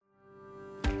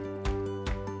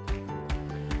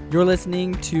You're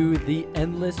listening to The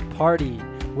Endless Party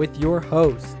with your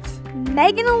hosts,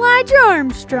 Megan Elijah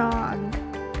Armstrong.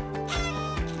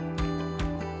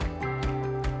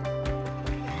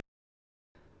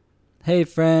 Hey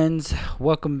friends,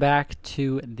 welcome back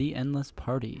to The Endless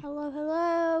Party. Hello,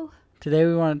 hello. Today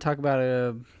we want to talk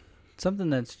about something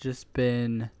that's just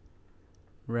been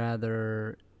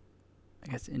rather,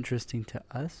 interesting to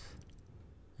us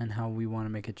and how we want to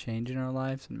make a change in our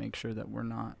lives and make sure that we're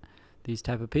not these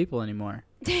type of people anymore.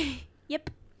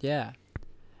 Yep. Yeah.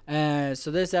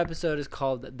 So this episode is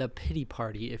called The Pity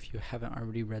Party, if you haven't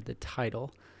already read the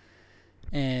title.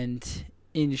 And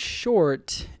in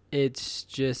short, it's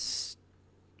just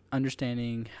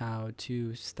understanding how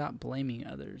to stop blaming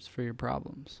others for your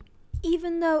problems.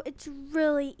 Even though it's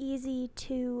really easy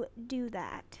to do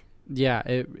that. Yeah,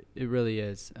 it really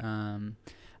is. I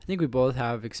think we both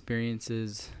have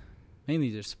experiences,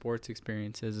 mainly just sports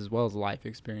experiences as well as life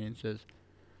experiences,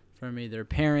 from either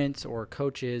parents or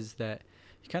coaches that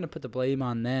you kind of put the blame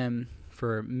on them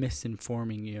for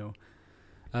misinforming you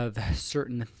of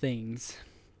certain things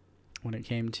when it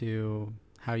came to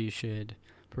how you should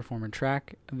perform a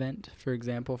track event, for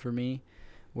example, for me,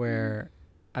 where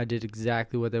I did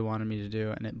exactly what they wanted me to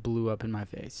do and it blew up in my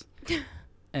face.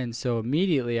 And so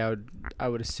immediately I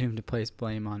would assume to place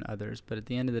blame on others, but at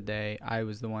the end of the day, I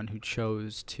was the one who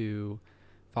chose to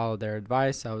follow their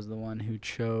advice. I was the one who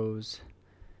chose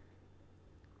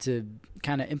to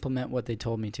kind of implement what they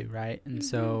told me to, right? And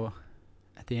so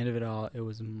at the end of it all, it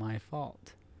was my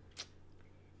fault.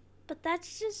 But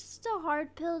that's just a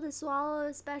hard pill to swallow,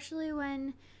 especially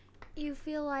when you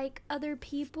feel like other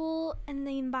people and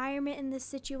the environment in this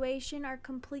situation are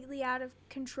completely out of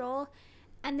control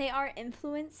and they are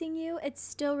influencing you. It's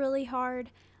still really hard,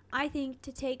 I think,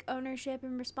 to take ownership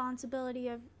and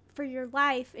responsibility for your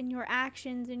life and your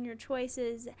actions and your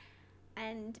choices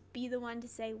and be the one to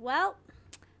say, well,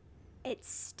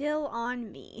 it's still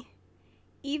on me.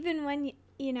 Even when,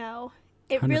 it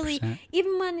 100%. really,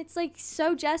 even when it's like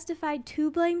so justified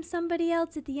to blame somebody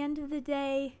else, at the end of the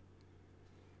day,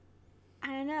 I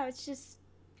don't know, it's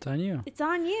on you. It's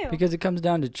on you. Because it comes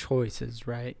down to choices,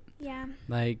 right? Yeah.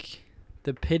 Like,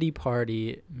 the pity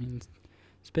party means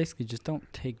it's basically just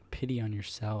don't take pity on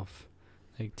yourself.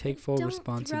 Like, take full Don't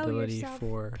responsibility throw yourself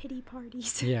for pity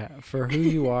parties. yeah, for who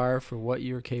you are, for what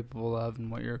you're capable of,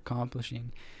 and what you're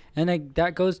accomplishing. And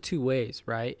that goes two ways,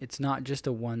 right? It's not just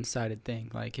a one-sided thing.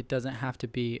 Like, it doesn't have to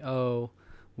be, oh,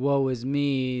 woe is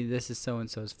me, this is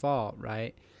so-and-so's fault,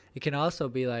 right? It can also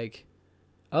be like,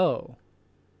 oh,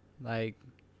 like,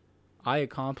 I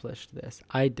accomplished this.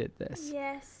 I did this.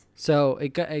 Yes. So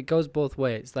it goes both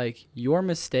ways. Like, your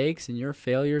mistakes and your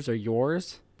failures are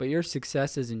yours, but your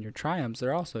successes and your triumphs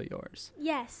are also yours.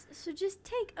 Yes. So just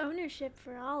take ownership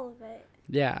for all of it.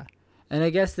 Yeah. And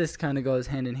I guess this kind of goes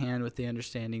hand in hand with the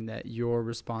understanding that you're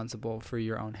responsible for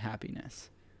your own happiness.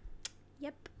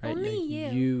 Yep. Right? Only you.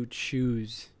 You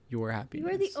choose your happiness.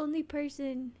 You are the only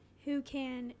person who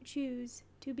can choose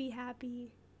to be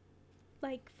happy,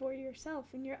 like, for yourself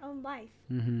in your own life.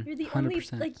 Mm-hmm. You're the 100%. only,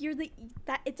 like,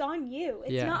 it's on you.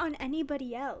 It's not on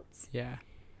anybody else. Yeah.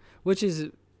 Which is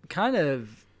kind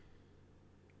of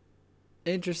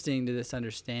interesting to this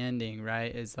understanding,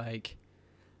 right? Is like,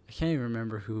 I can't even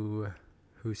remember who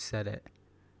said it.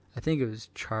 I think it was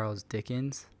Charles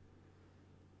Dickens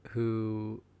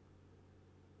who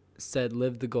said,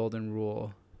 live the golden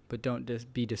rule, but don't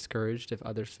just be discouraged if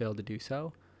others fail to do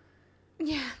so.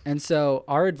 Yeah. And so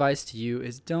our advice to you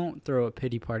is don't throw a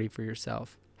pity party for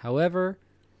yourself. However,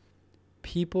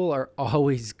 people are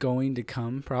always going to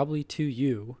come probably to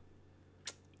you.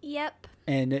 Yep.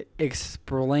 And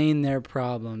explain their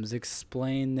problems,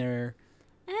 explain their...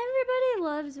 Everybody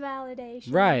loves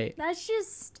validation. Right. That's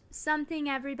just something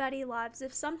everybody loves.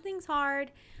 If something's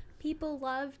hard, people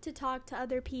love to talk to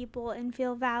other people and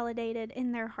feel validated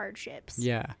in their hardships.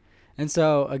 Yeah. And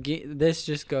so, again, this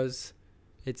just goes...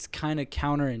 It's kind of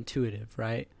counterintuitive,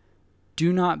 right?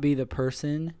 Do not be the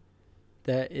person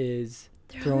that is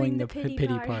throwing the pity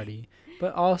party.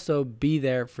 But also be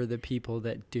there for the people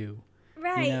that do.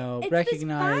 Right. It's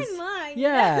Recognize... this fine line.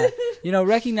 Yeah.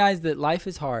 Recognize that life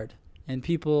is hard. And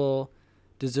people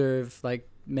deserve, like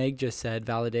Meg just said,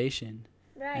 validation.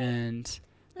 Right. And That's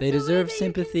they deserve that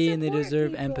sympathy and they support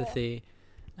deserve people. empathy.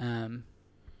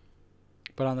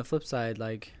 But on the flip side,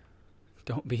 like,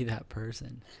 don't be that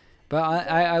person. But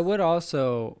I would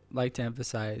also like to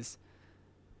emphasize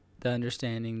the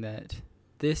understanding that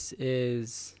this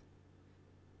is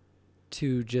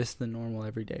to just the normal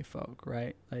everyday folk,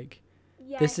 right? Like,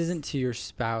 Yes. this isn't to your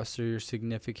spouse or your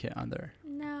significant other.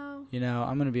 No.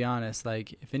 I'm going to be honest.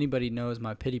 Like, if anybody knows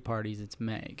my pity parties, it's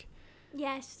Meg.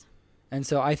 Yes. And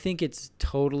so I think it's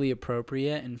totally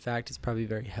appropriate. In fact, it's probably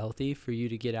very healthy for you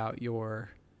to get out your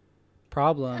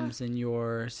problems and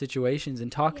your situations and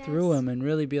talk through them and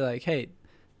really be like, hey,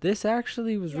 this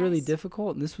actually was really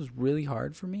difficult and this was really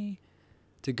hard for me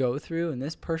to go through and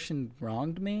this person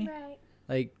wronged me. Right.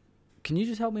 Like, can you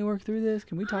just help me work through this?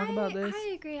 Can we talk about this?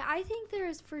 I agree. I think there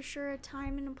is for sure a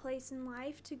time and a place in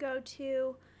life to go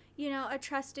to, a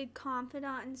trusted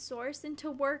confidant and source and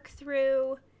to work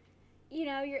through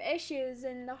your issues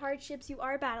and the hardships you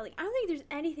are battling. I don't think there's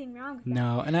anything wrong with that.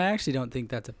 No, and I actually don't think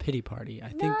that's a pity party. I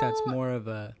think that's more of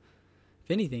a, if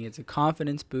anything, it's a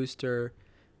confidence booster.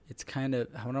 It's kind of,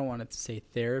 I don't want to say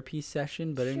therapy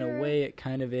session, but in a way it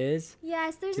kind of is.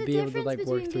 Yes, there's a difference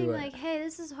between being like, hey,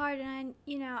 this is hard and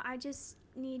I just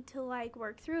need to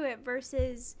work through it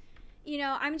versus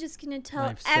I'm just going to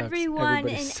tell everyone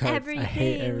and everything. I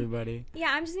hate everybody.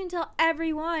 Yeah, I'm just going to tell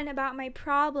everyone about my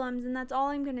problems, and that's all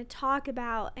I'm going to talk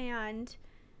about. And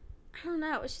I don't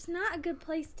know. It's just not a good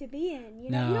place to be in.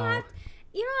 No.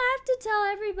 You don't have to tell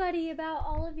everybody about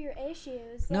all of your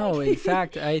issues. No, in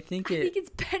fact, I think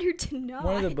it's better to not.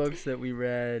 One of the books that we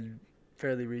read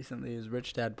fairly recently is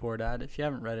Rich Dad, Poor Dad. If you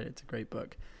haven't read it, it's a great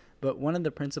book. But one of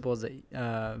the principles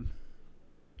that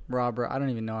Robert, I don't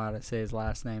even know how to say his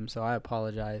last name, so I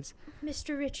apologize.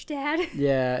 Mr. Rich Dad.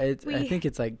 Yeah, I think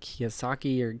it's like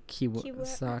Kiyosaki or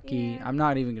Kiwasaki. Yeah. I'm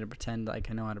not even going to pretend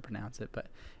like I know how to pronounce it, but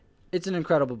it's an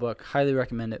incredible book. Highly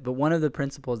recommend it. But one of the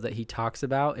principles that he talks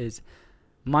about is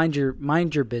mind your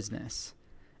business.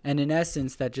 And in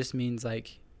essence, that just means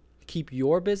keep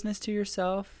your business to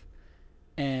yourself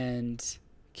and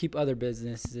keep other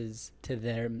businesses to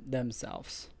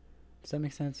themselves. Does that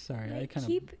make sense? Sorry, I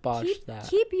kind of botched that.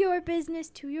 Keep your business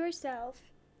to yourself.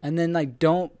 And then,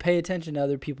 don't pay attention to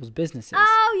other people's businesses.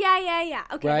 Oh, yeah.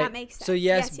 Okay, right? That makes sense. So,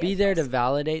 yes, be there to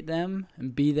validate them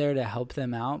and be there to help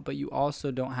them out, but you also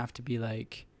don't have to be,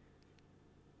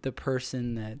 the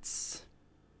person that's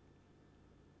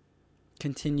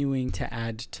continuing to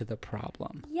add to the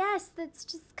problem. Yes, that's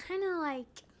just kind of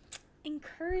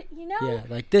encourage,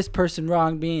 Yeah, this person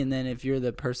wronged me, and then if you're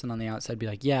the person on the outside, be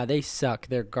like, yeah, they suck,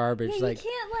 they're garbage. Yeah,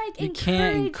 you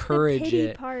can't encourage the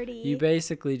pity party. You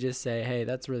basically just say, hey,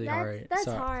 that's really hard. That's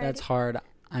hard. That's hard.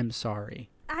 I'm sorry.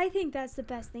 I think that's the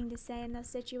best thing to say in those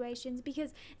situations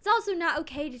because it's also not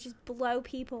okay to just blow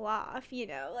people off,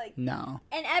 No.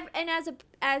 And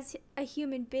as a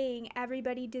human being,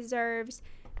 everybody deserves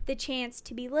the chance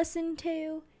to be listened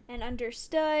to and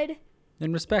understood.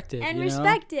 And respected. And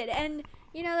respected. And,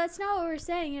 that's not what we're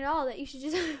saying at all, that you should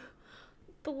just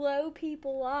blow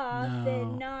people off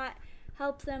and not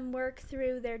help them work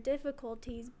through their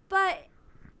difficulties. But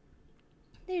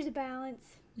there's a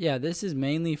balance. Yeah, this is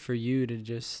mainly for you to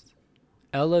just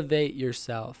elevate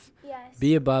yourself. Yes.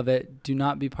 Be above it. Do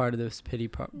not be part of this pity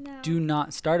party. No. Do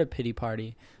not start a pity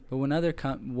party. But when other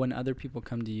people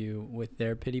come to you with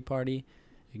their pity party,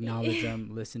 acknowledge them,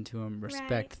 listen to them,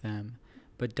 respect them,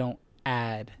 but don't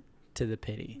add to the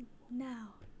pity. No,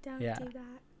 don't do that.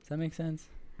 Does that make sense?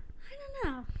 I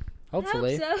don't know.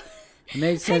 Hopefully. I hope so. It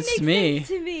makes sense to me.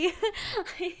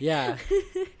 Yeah.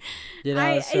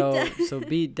 So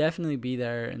definitely be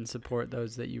there and support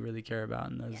those that you really care about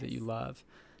and those that you love.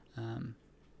 And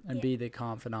be the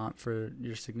confidant for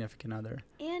your significant other.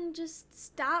 And just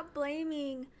stop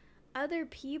blaming other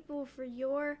people for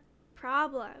your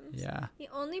problems. Yeah. The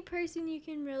only person you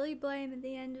can really blame at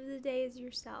the end of the day is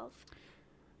yourself.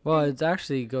 Well, it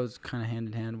actually goes kind of hand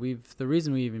in hand. The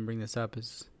reason we even bring this up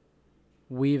is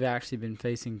we've actually been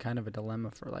facing kind of a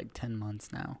dilemma for 10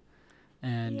 months now.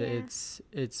 And it's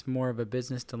more of a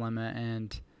business dilemma,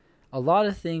 and a lot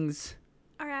of things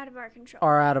are out of our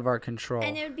control.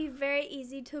 And it would be very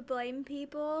easy to blame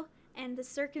people and the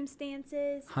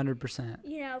circumstances.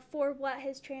 100%. For what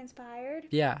has transpired.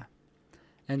 Yeah.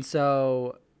 And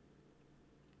so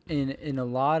in a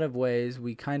lot of ways,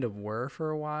 we kind of were for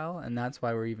a while, and that's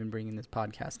why we're even bringing this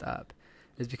podcast up,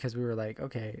 is because we were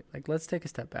okay, let's take a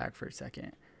step back for a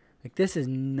second. This is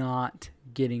not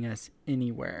getting us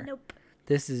anywhere. Nope.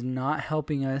 This is not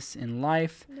helping us in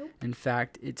life. Nope. In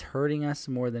fact, it's hurting us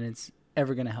more than it's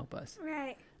ever going to help us.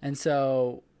 Right. And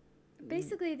so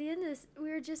basically at the end of this, we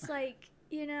were just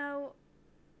we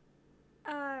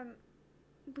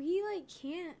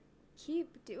can't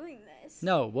keep doing this.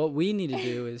 No, what we need to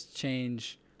do is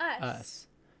change us.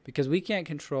 Because we can't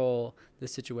control the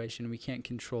situation. We can't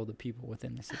control the people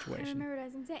within the situation. I remember what I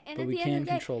was going to say. And but at we the can end of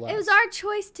the day, control us. It was our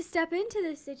choice to step into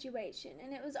this situation.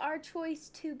 And it was our choice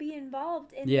to be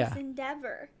involved in this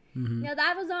endeavor. Mm-hmm.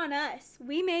 That was on us.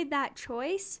 We made that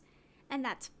choice. And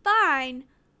that's fine.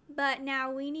 But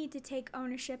now we need to take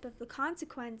ownership of the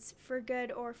consequence for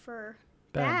good or for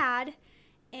bad.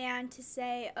 and to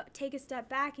say, take a step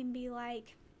back and be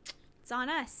like, it's on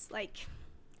us. Like,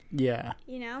 yeah.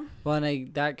 you know? Well,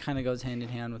 and that kind of goes hand in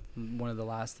hand with one of the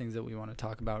last things that we want to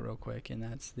talk about real quick, and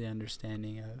that's the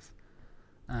understanding of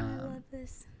I love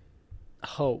this.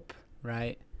 hope,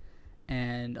 right?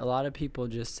 And a lot of people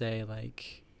just say,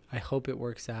 like, I hope it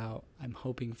works out. I'm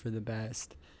hoping for the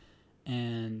best.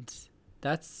 And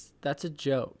that's a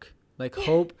joke. Like,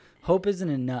 hope isn't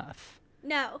enough.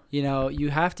 No. You know, you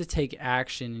have to take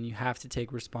action and you have to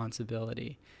take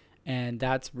responsibility. And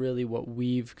that's really what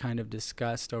we've kind of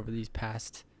discussed over these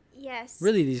past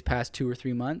 2 or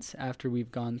 3 months after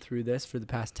we've gone through this for the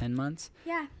past 10 months.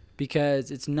 Yeah. Because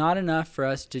it's not enough for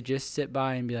us to just sit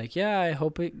by and be like, yeah, I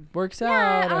hope it works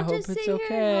out. I hope it's okay.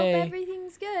 Here and hope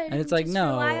everything's good. And it's like, just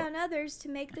no. Rely on others to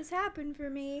make this happen for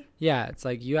me. Yeah, it's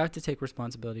like you have to take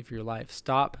responsibility for your life.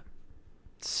 Stop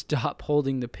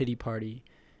holding the pity party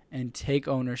and take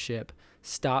ownership.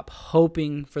 Stop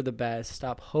hoping for the best.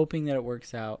 Stop hoping that it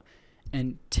works out.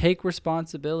 And take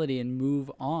responsibility and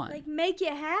move on. Like, make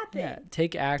it happen. Yeah,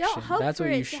 take action. Don't hope That's for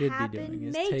what it you to should happen. be doing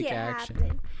is Make take it action.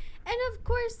 Happen. And of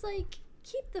course, like,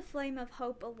 keep the flame of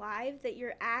hope alive that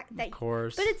you're Of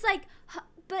course. But it's like,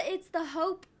 but it's the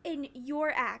hope in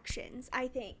your actions, I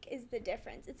think, is the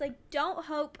difference. It's like, don't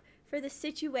hope for the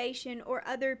situation or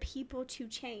other people to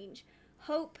change.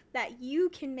 Hope that you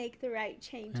can make the right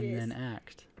changes. And then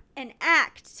act. And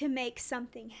act to make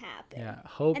something happen. Yeah,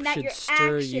 hope should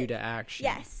stir you to action.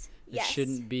 Yes. It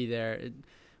shouldn't be there.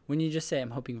 When you just say,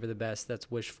 I'm hoping for the best, that's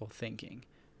wishful thinking,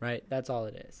 right? That's all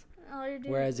it is. All you're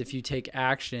doing. Whereas if you take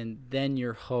action, then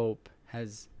your hope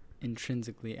has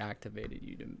intrinsically activated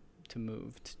you to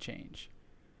move, to change.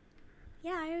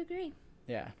 Yeah, I agree.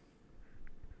 Yeah.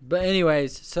 But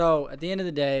anyways, so at the end of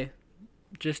the day,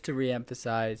 just to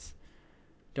reemphasize,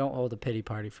 don't hold a pity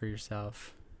party for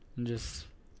yourself and just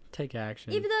take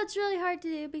action. Even though it's really hard to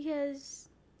do because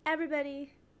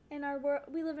everybody in our world,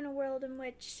 we live in a world in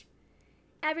which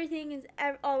everything is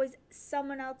always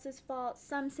someone else's fault,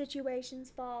 some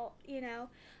situation's fault, you know.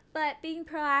 But being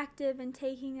proactive and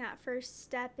taking that first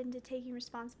step into taking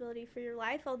responsibility for your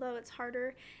life, although it's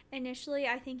harder initially,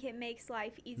 I think it makes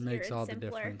life easier and simpler. Makes all the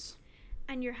difference.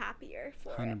 And you're happier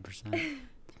for 100%.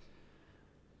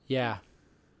 Yeah.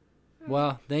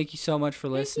 Well, thank you so much for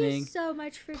listening. Thank you so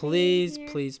much for please, being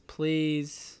here.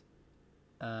 Please,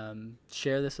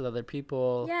 share this with other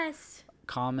people. Yes.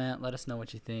 Comment. Let us know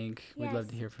what you think. Yes. We'd love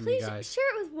to hear from Please you guys.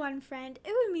 share it with one friend.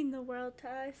 It would mean the world to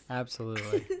us.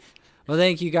 Absolutely. Well,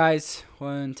 thank you guys.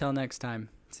 Well, until next time.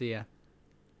 See ya.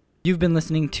 You've been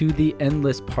listening to The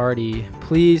Endless Party.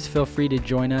 Please feel free to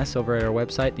join us over at our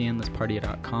website,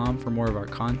 theendlessparty.com, for more of our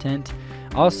content.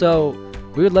 Also,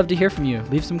 we would love to hear from you.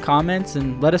 Leave some comments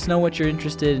and let us know what you're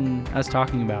interested in us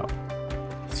talking about.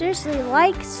 Seriously,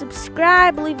 like,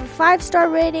 subscribe, leave a 5-star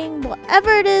rating,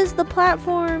 whatever it is the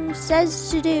platform says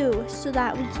to do, so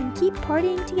that we can keep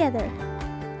partying together.